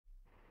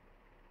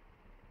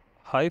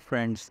Hi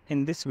friends,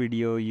 in this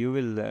video you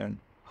will learn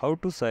how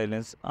to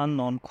silence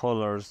unknown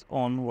callers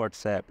on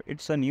WhatsApp.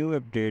 It's a new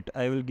update.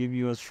 I will give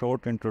you a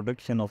short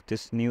introduction of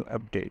this new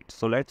update.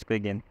 So let's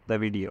begin the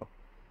video.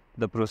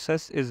 The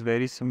process is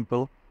very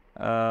simple.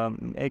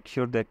 Make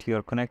sure that you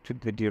are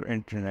connected with your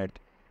internet.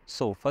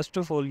 So first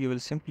of all, you will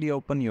simply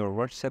open your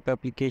WhatsApp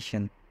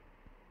application.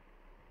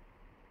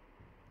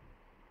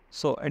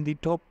 So at the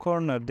top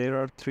corner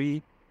there are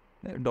three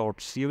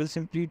dots. You will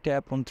simply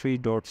tap on three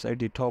dots at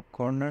the top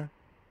corner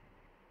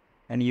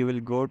and you will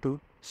go to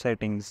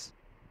settings.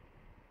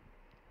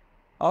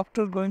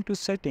 After going to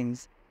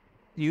settings,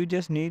 you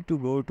just need to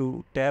go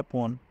to tap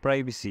on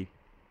privacy.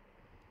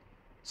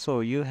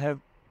 So you have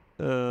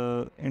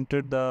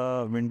entered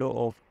the window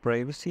of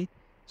privacy.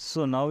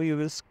 So now you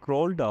will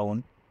scroll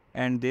down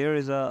and there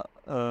is a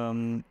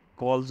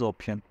calls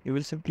option. You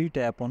will simply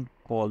tap on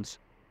calls,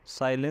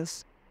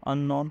 silence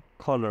unknown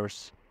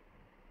callers.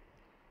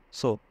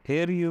 So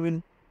here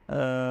you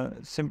will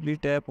simply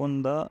tap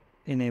on the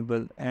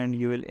enable and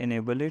you will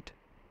enable it.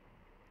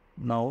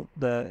 Now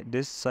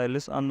this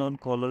silence unknown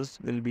callers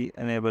will be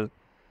enabled.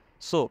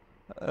 So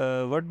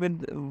what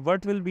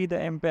will be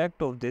the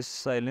impact of this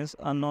silence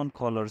unknown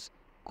callers?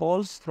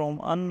 Calls from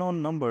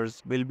unknown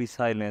numbers will be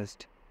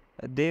silenced.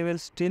 They will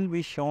still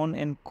be shown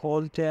in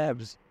call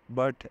tabs,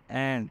 but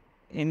and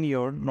in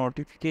your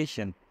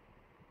notification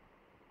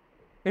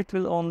it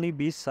will only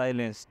be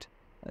silenced,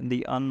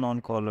 the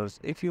unknown callers.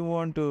 If you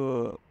want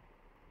to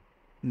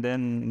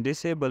then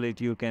disable it,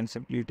 you can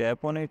simply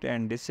tap on it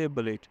and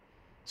disable it.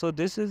 So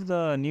this is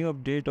the new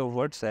update of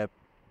WhatsApp.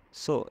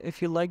 So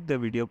if you like the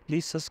video,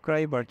 please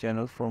subscribe our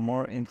channel for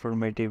more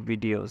informative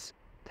videos.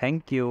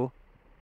 Thank you.